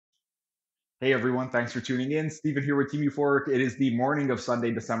Hey everyone, thanks for tuning in. Steven here with Team Euphoric. It is the morning of Sunday,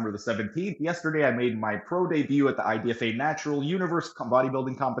 December the 17th. Yesterday, I made my pro debut at the IDFA Natural Universe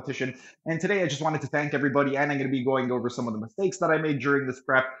Bodybuilding Competition. And today, I just wanted to thank everybody, and I'm going to be going over some of the mistakes that I made during this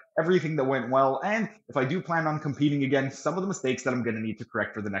prep, everything that went well, and if I do plan on competing again, some of the mistakes that I'm going to need to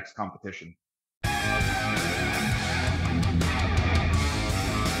correct for the next competition.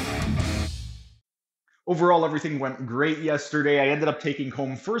 Overall, everything went great yesterday. I ended up taking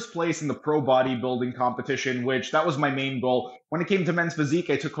home first place in the pro bodybuilding competition, which that was my main goal. When it came to men's physique,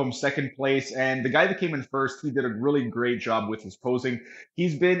 I took home second place, and the guy that came in first, he did a really great job with his posing.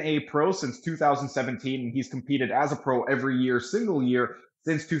 He's been a pro since 2017, and he's competed as a pro every year, single year,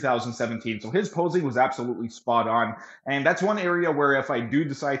 since 2017. So his posing was absolutely spot on. And that's one area where if I do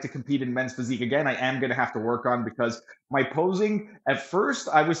decide to compete in men's physique again, I am going to have to work on because my posing, at first,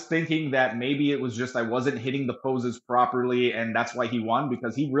 I was thinking that maybe it was just I wasn't hitting the poses properly, and that's why he won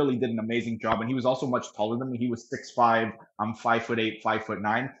because he really did an amazing job. And he was also much taller than me. He was 6'5". I'm 5'8",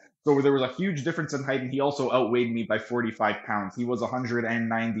 5'9". So there was a huge difference in height, and he also outweighed me by 45 pounds. He was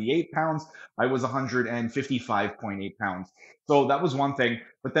 198 pounds. I was 155.8 pounds. So that was one thing.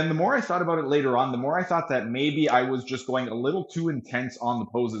 But then the more I thought about it later on, the more I thought that maybe I was just going a little too intense on the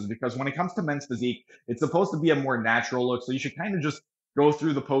poses because when it comes to men's physique, it's supposed to be a more natural look. So you should kind of just go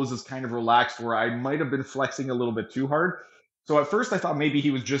through the poses kind of relaxed, where I might have been flexing a little bit too hard. So at first I thought maybe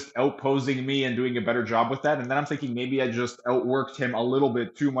he was just outposing me and doing a better job with that. And then I'm thinking maybe I just outworked him a little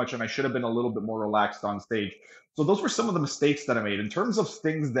bit too much and I should have been a little bit more relaxed on stage. So those were some of the mistakes that I made. In terms of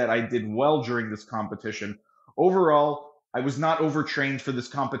things that I did well during this competition, overall, I was not overtrained for this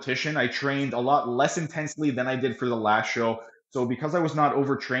competition. I trained a lot less intensely than I did for the last show. So because I was not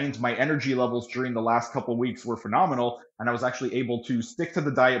overtrained, my energy levels during the last couple of weeks were phenomenal, and I was actually able to stick to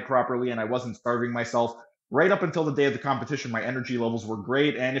the diet properly, and I wasn't starving myself. Right up until the day of the competition, my energy levels were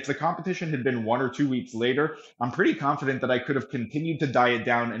great, and if the competition had been 1 or 2 weeks later, I'm pretty confident that I could have continued to diet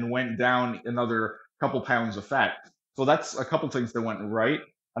down and went down another couple pounds of fat. So that's a couple things that went right.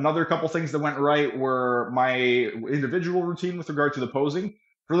 Another couple things that went right were my individual routine with regard to the posing.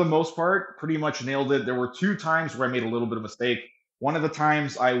 For the most part, pretty much nailed it. There were two times where I made a little bit of mistake. One of the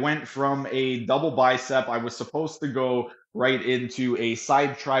times I went from a double bicep, I was supposed to go right into a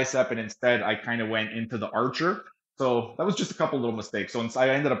side tricep, and instead I kind of went into the archer. So that was just a couple little mistakes. So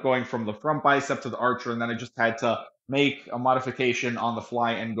I ended up going from the front bicep to the archer, and then I just had to make a modification on the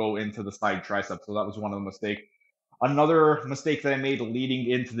fly and go into the side tricep. So that was one of the mistakes. Another mistake that I made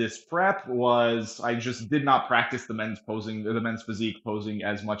leading into this prep was I just did not practice the men's posing, the men's physique posing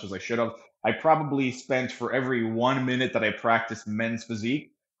as much as I should have. I probably spent for every 1 minute that I practiced men's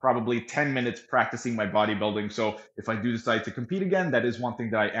physique, probably 10 minutes practicing my bodybuilding. So if I do decide to compete again, that is one thing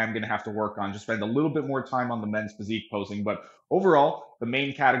that I am going to have to work on, just spend a little bit more time on the men's physique posing. But overall, the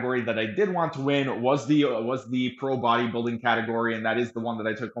main category that I did want to win was the pro bodybuilding category, and that is the one that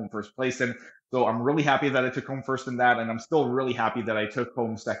I took home first place in. So I'm really happy that I took home first in that, and I'm still really happy that I took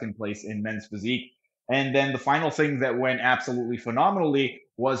home second place in men's physique. And then the final thing that went absolutely phenomenally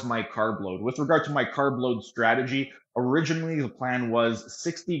was my carb load. With regard to my carb load strategy, originally the plan was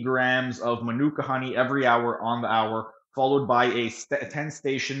 60 grams of Manuka honey every hour on the hour, followed by a 10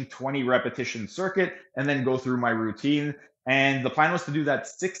 station, 20 repetition circuit, and then go through my routine. And the plan was to do that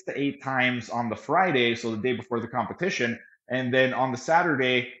 6 to 8 times on the Friday, so the day before the competition. And then on the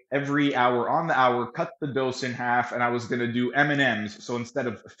Saturday, every hour on the hour, cut the dose in half, and I was going to do M&Ms. So instead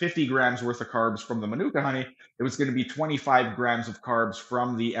of 50 grams worth of carbs from the Manuka honey, it was going to be 25 grams of carbs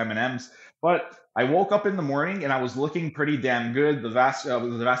from the M&Ms. But I woke up in the morning and I was looking pretty damn good. The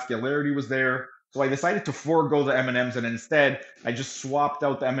vascularity was there. So I decided to forego the M&Ms, and instead I just swapped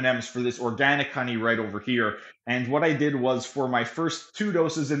out the M&Ms for this organic honey right over here. And what I did was for my first two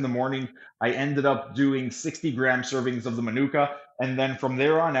doses in the morning, I ended up doing 60-gram servings of the Manuka. And then from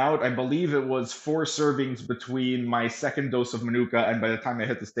there on out, I believe it was 4 servings between my second dose of Manuka. And by the time I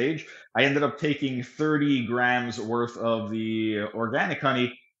hit the stage, I ended up taking 30 grams worth of the organic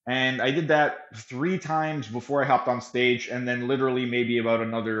honey. And I did that 3 times before I hopped on stage. And then literally maybe about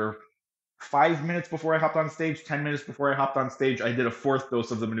another 5 minutes before I hopped on stage, 10 minutes before I hopped on stage, I did a fourth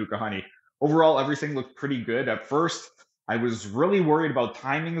dose of the Manuka honey. Overall, everything looked pretty good. At first, I was really worried about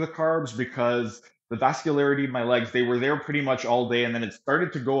timing the carbs because the vascularity in my legs, they were there pretty much all day, and then it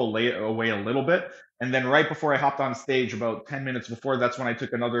started to go away a little bit. And then right before I hopped on stage, about 10 minutes before, that's when I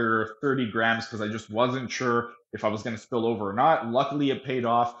took another 30 grams because I just wasn't sure if I was going to spill over or not. Luckily, it paid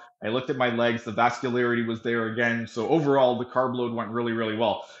off. I looked at my legs, the vascularity was there again. So overall, the carb load went really, really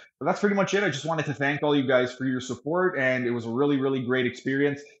well. But that's pretty much it. I just wanted to thank all you guys for your support, and it was a really, really great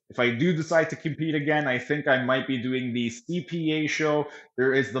experience. If I do decide to compete again, I think I might be doing the CPA show.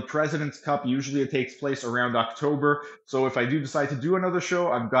 There is the President's Cup. Usually it takes place around October. So if I do decide to do another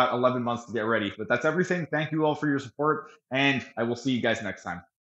show, I've got 11 months to get ready. But that's everything. Thank you all for your support, and I will see you guys next time.